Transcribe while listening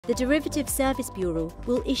The Derivatives Service Bureau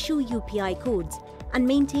will issue UPI codes and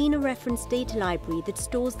maintain a reference data library that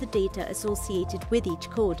stores the data associated with each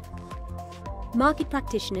code. Market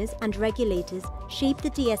practitioners and regulators shape the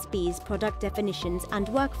DSB's product definitions and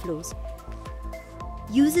workflows.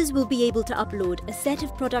 Users will be able to upload a set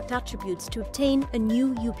of product attributes to obtain a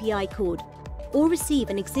new UPI code or receive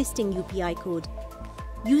an existing UPI code.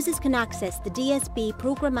 Users can access the DSB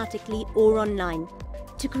programmatically or online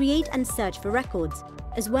to create and search for records,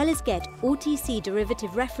 as well as get OTC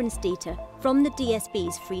derivative reference data from the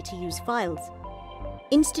DSB's free-to-use files.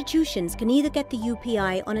 Institutions can either get the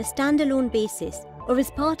UPI on a standalone basis or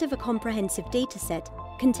as part of a comprehensive dataset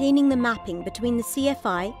containing the mapping between the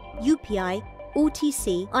CFI, UPI,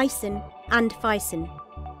 OTC, ISIN and FISIN.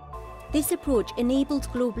 This approach enables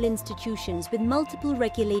global institutions with multiple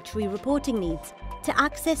regulatory reporting needs to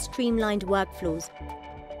access streamlined workflows,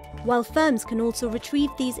 while firms can also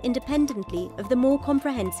retrieve these independently of the more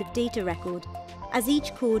comprehensive data record, as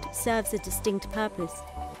each code serves a distinct purpose.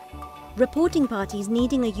 Reporting parties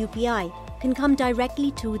needing a UPI can come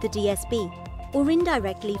directly to the DSB or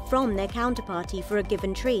indirectly from their counterparty for a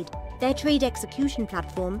given trade, their trade execution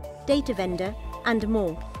platform, data vendor, and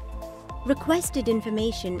more. Requested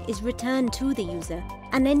information is returned to the user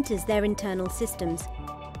and enters their internal systems.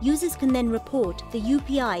 Users can then report the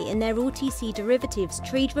UPI in their OTC derivatives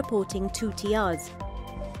trade reporting 2TRs.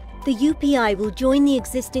 The UPI will join the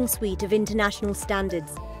existing suite of international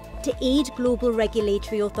standards to aid global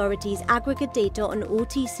regulatory authorities aggregate data on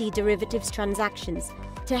OTC derivatives transactions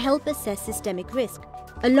to help assess systemic risk,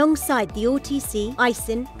 alongside the OTC,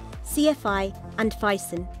 ISIN, CFI and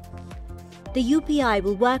FISIN. The UPI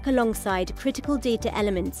will work alongside critical data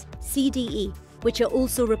elements, CDE, which are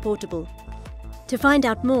also reportable. To find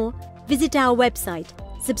out more, visit our website,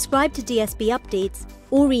 subscribe to DSB updates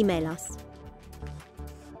or email us.